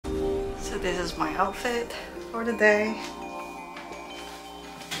So this is my outfit for the day.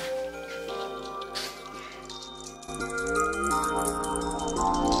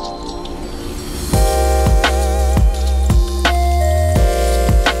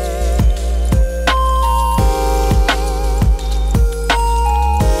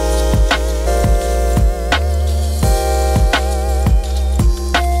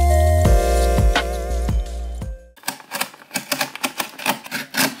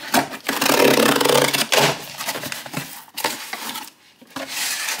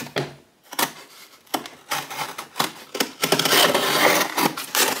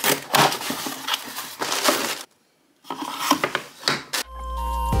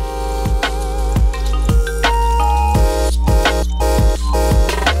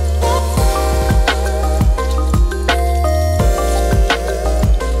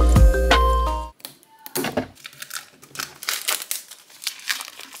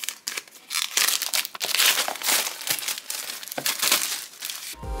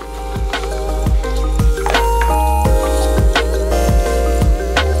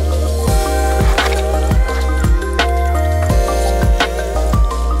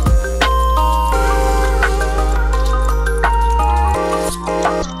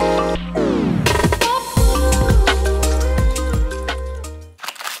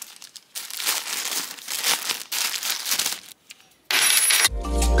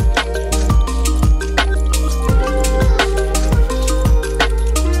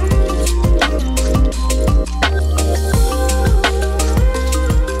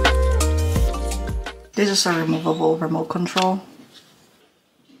 This is a removable remote control.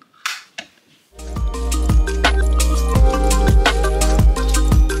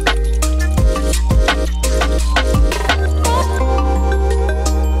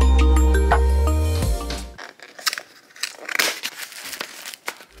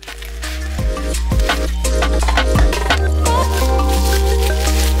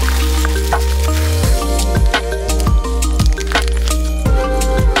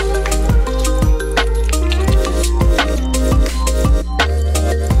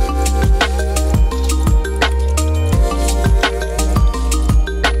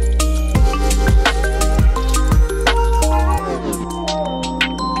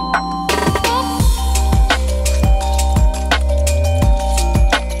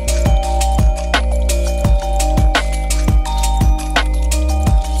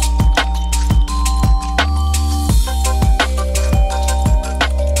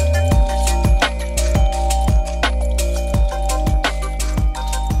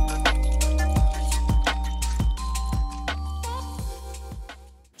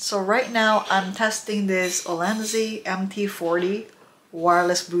 So right now I'm testing this Lynley MT40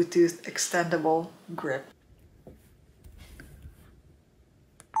 wireless Bluetooth extendable grip.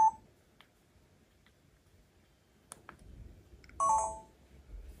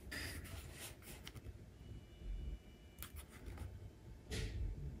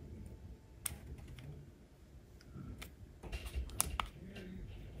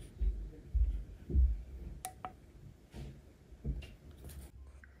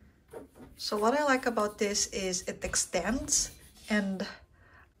 So what I like about this is it extends, and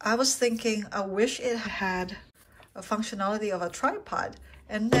I was thinking I wish it had a functionality of a tripod,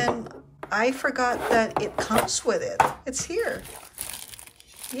 and then I forgot that it comes with it. It's here.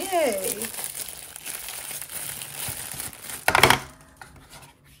 Yay!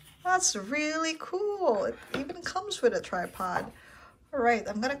 That's really cool. It even comes with a tripod. All right,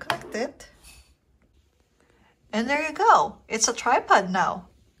 I'm gonna connect it. And there you go. It's a tripod now.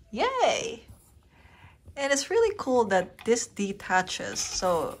 Yay! And it's really cool that this detaches,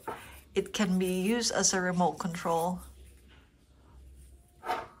 so it can be used as a remote control.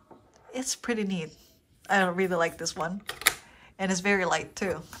 It's pretty neat. I really like this one. And it's very light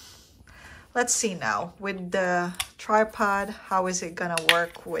too. Let's see now, with the tripod, how is it gonna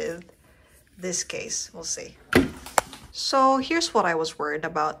work with this case? We'll see. So here's what I was worried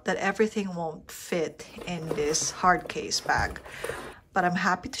about, that everything won't fit in this hard case bag. But I'm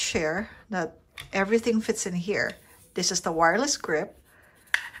happy to share that everything fits in here. This is the wireless grip.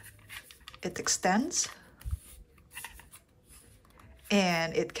 It extends.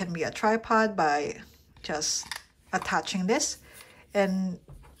 And it can be a tripod by just attaching this. And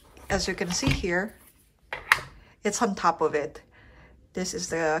as you can see here, it's on top of it. This is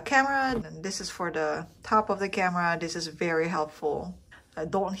the camera, and this is for the top of the camera. This is very helpful. I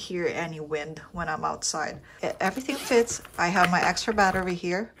don't hear any wind when I'm outside. Everything fits. I have my extra battery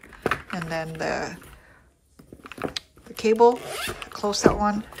here, and then the cable, close that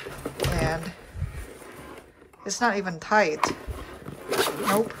one, and it's not even tight.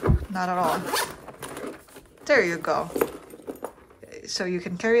 Nope, not at all. There you go. So you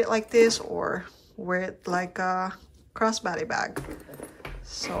can carry it like this or wear it like a crossbody bag.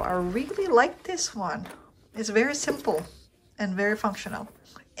 So I really like this one. It's very simple and very functional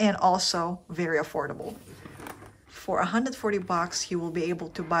and also very affordable. For 140 bucks, you will be able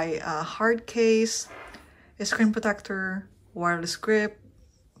to buy a hard case, a screen protector, wireless grip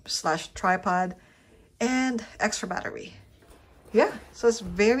 / tripod, and extra battery. Yeah, so it's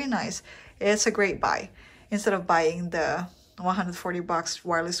very nice. It's a great buy. Instead of buying the 140 bucks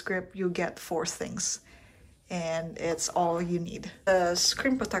wireless grip, you get 4 things. And it's all you need. The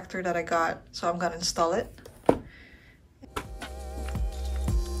screen protector that I got, so I'm gonna install it.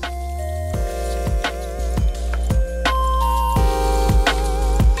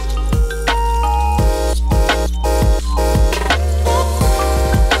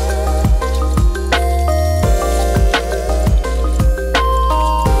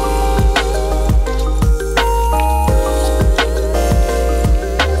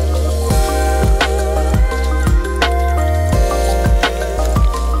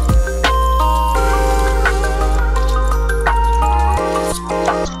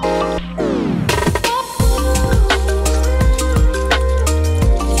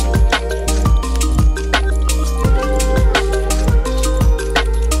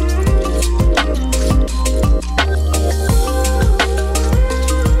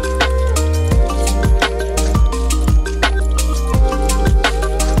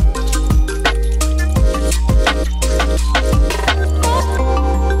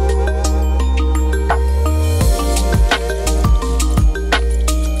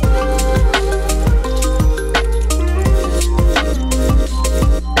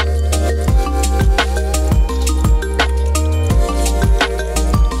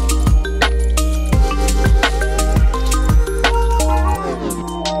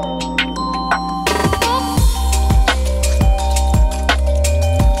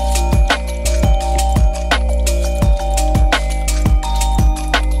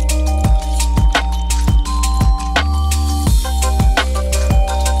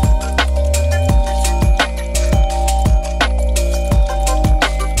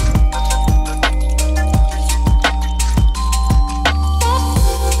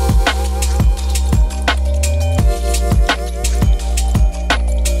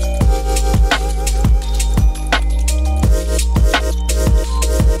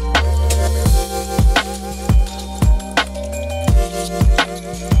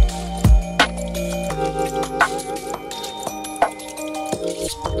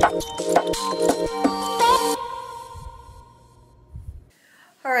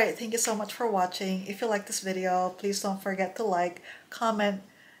 Alright, thank you so much for watching. If you like this video, please don't forget to like, comment,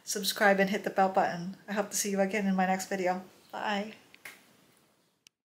 subscribe, and hit the bell button. I hope to see you again in my next video. Bye!